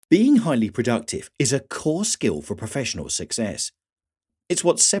Being highly productive is a core skill for professional success. It's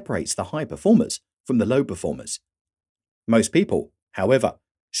what separates the high performers from the low performers. Most people, however,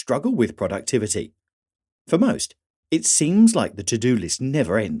 struggle with productivity. For most, it seems like the to-do list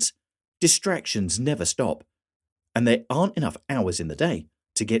never ends, distractions never stop, and there aren't enough hours in the day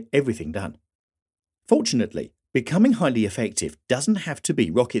to get everything done. Fortunately, becoming highly effective doesn't have to be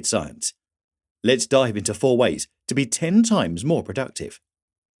rocket science. Let's dive into 4 ways to be 10 times more productive.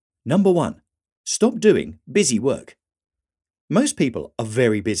 Number 1. Stop doing busy work. Most people are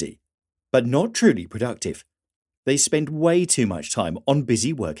very busy, but not truly productive. They spend way too much time on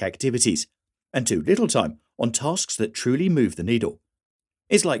busy work activities and too little time on tasks that truly move the needle.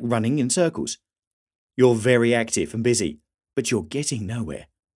 It's like running in circles. You're very active and busy, but you're getting nowhere.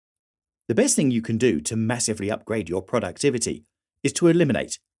 The best thing you can do to massively upgrade your productivity is to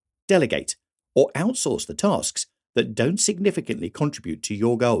eliminate, delegate, or outsource the tasks that don't significantly contribute to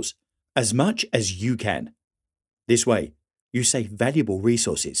your goals as much as you can. This way, you save valuable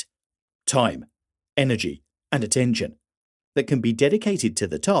resources, time, energy, and attention that can be dedicated to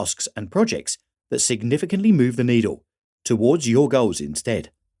the tasks and projects that significantly move the needle towards your goals instead.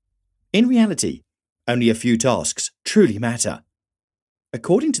 In reality, only a few tasks truly matter.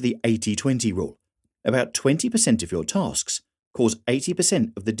 According to the 80-20 rule, about 20% of your tasks cause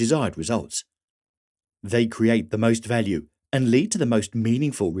 80% of the desired results. They create the most value and lead to the most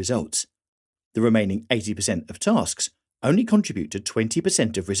meaningful results. The remaining 80% of tasks only contribute to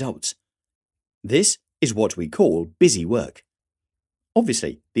 20% of results. This is what we call busy work.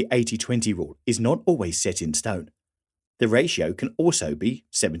 Obviously, the 80-20 rule is not always set in stone. The ratio can also be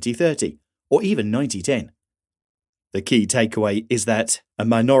 70-30 or even 90-10. The key takeaway is that a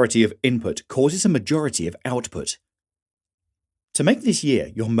minority of input causes a majority of output. To make this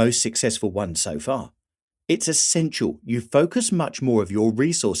year your most successful one so far, it's essential you focus much more of your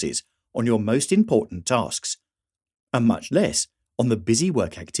resources on your most important tasks, and much less on the busy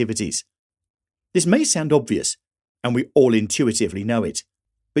work activities. This may sound obvious, and we all intuitively know it,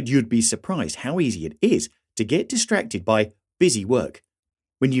 but you'd be surprised how easy it is to get distracted by busy work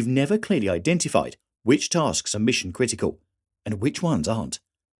when you've never clearly identified which tasks are mission critical and which ones aren't.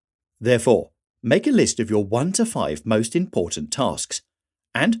 Therefore, make a list of your 1 to 5 most important tasks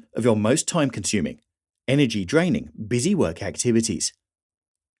and of your most time-consuming, energy-draining busy work activities.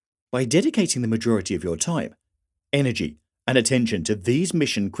 By dedicating the majority of your time, energy, and attention to these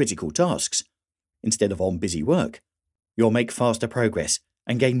mission-critical tasks, instead of on busy work, you'll make faster progress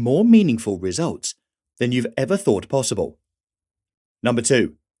and gain more meaningful results than you've ever thought possible. Number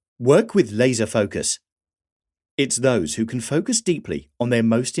 2. Work with laser focus. It's those who can focus deeply on their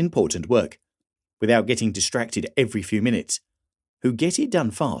most important work, without getting distracted every few minutes, who get it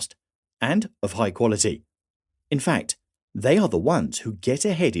done fast and of high quality. In fact, they are the ones who get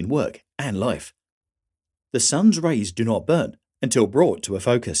ahead in work and life. The sun's rays do not burn until brought to a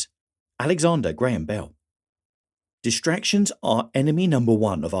focus. Alexander Graham Bell. Distractions are enemy number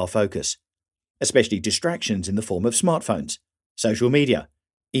 1 of our focus, especially distractions in the form of smartphones, social media,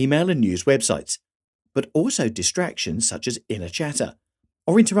 email and news websites, but also distractions such as inner chatter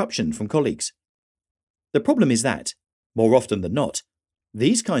or interruption from colleagues. The problem is that, more often than not,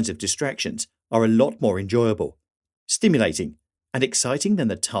 these kinds of distractions are a lot more enjoyable, stimulating, and exciting than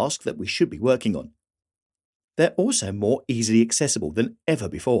the task that we should be working on. They're also more easily accessible than ever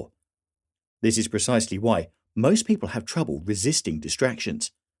before. This is precisely why most people have trouble resisting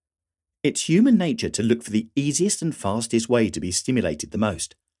distractions. It's human nature to look for the easiest and fastest way to be stimulated the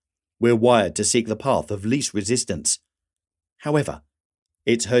most. We're wired to seek the path of least resistance. However,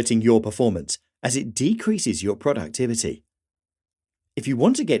 it's hurting your performance as it decreases your productivity. If you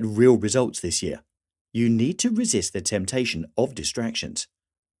want to get real results this year, you need to resist the temptation of distractions.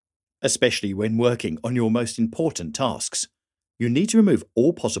 Especially when working on your most important tasks, you need to remove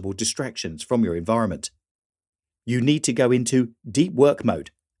all possible distractions from your environment. You need to go into deep work mode,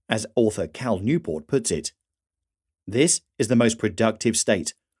 as author Cal Newport puts it. This is the most productive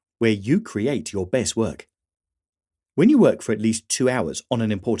state, where you create your best work. When you work for at least 2 hours on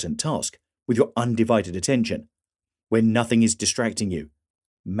an important task with your undivided attention, when nothing is distracting you,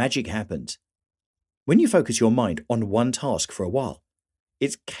 magic happens. When you focus your mind on one task for a while,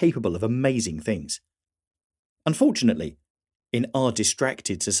 it's capable of amazing things. Unfortunately, in our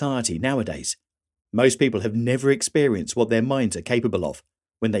distracted society nowadays, most people have never experienced what their minds are capable of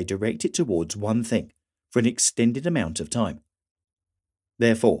when they direct it towards one thing for an extended amount of time.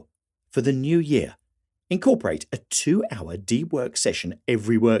 Therefore, for the new year, incorporate a 2-hour deep work session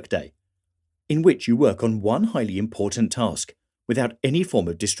every workday, in which you work on one highly important task without any form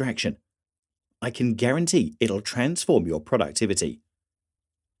of distraction. I can guarantee it'll transform your productivity.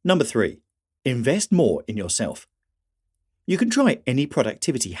 Number 3. Invest more in yourself. You can try any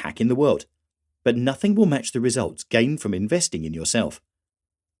productivity hack in the world, but nothing will match the results gained from investing in yourself.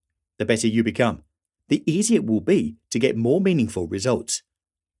 The better you become, the easier it will be to get more meaningful results.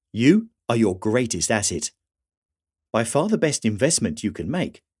 You are your greatest asset. By far the best investment you can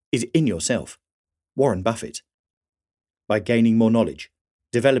make is in yourself. Warren Buffett. By gaining more knowledge,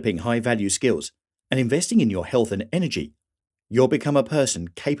 developing high-value skills, and investing in your health and energy, you'll become a person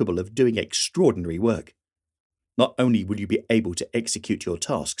capable of doing extraordinary work. Not only will you be able to execute your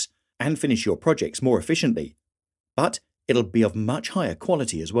tasks and finish your projects more efficiently, but it'll be of much higher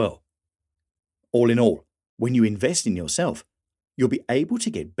quality as well. All in all, when you invest in yourself, you'll be able to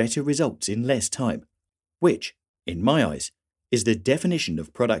get better results in less time, which, in my eyes, is the definition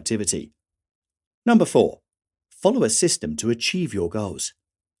of productivity. Number 4. Follow a system to achieve your goals.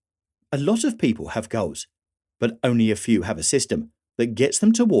 A lot of people have goals, but only a few have a system that gets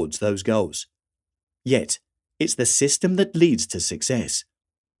them towards those goals. Yet, it's the system that leads to success.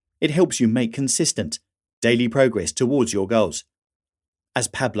 It helps you make consistent, daily progress towards your goals. As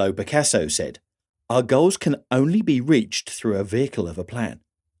Pablo Picasso said, our goals can only be reached through a vehicle of a plan,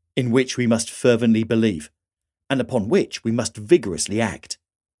 in which we must fervently believe, and upon which we must vigorously act.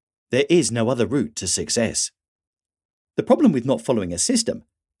 There is no other route to success. The problem with not following a system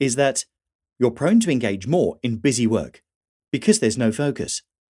is that you're prone to engage more in busy work because there's no focus.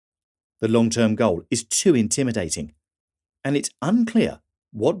 The long-term goal is too intimidating, and it's unclear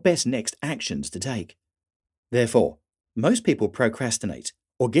what best next actions to take. Therefore, most people procrastinate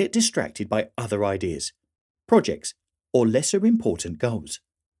or get distracted by other ideas, projects, or lesser important goals.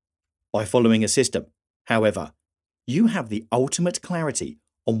 By following a system, however, you have the ultimate clarity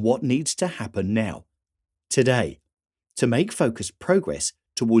on what needs to happen now, today, to make focused progress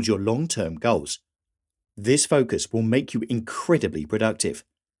towards your long-term goals. This focus will make you incredibly productive.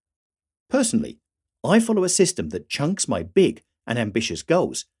 Personally, I follow a system that chunks my big and ambitious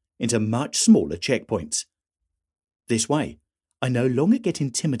goals into much smaller checkpoints. This way, I no longer get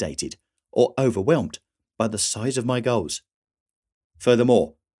intimidated or overwhelmed by the size of my goals.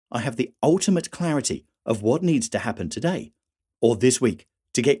 Furthermore, I have the ultimate clarity of what needs to happen today or this week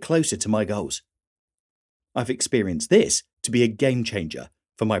to get closer to my goals. I've experienced this to be a game changer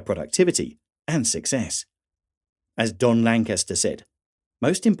for my productivity and success. As Don Lancaster said,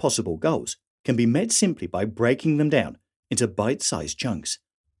 most impossible goals can be met simply by breaking them down into bite-sized chunks,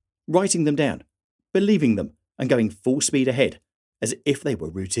 writing them down, believing them, and going full speed ahead as if they were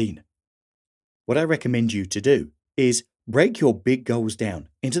routine. What I recommend you to do is break your big goals down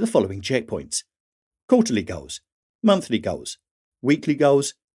into the following checkpoints: quarterly goals, monthly goals, weekly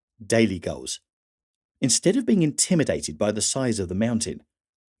goals, daily goals. Instead of being intimidated by the size of the mountain,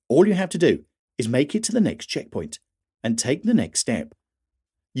 all you have to do is make it to the next checkpoint and take the next step.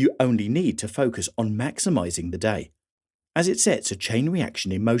 You only need to focus on maximizing the day, as it sets a chain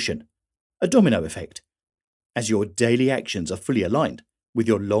reaction in motion, a domino effect, as your daily actions are fully aligned with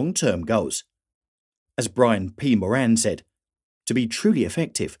your long-term goals. As Brian P. Moran said, to be truly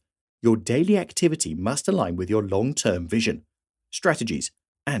effective, your daily activity must align with your long-term vision, strategies,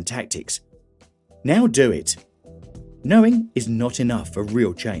 and tactics. Now do it. Knowing is not enough for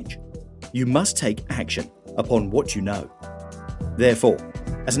real change. You must take action upon what you know. Therefore,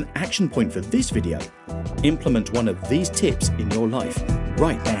 as an action point for this video, implement one of these tips in your life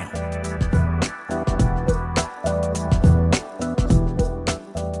right now.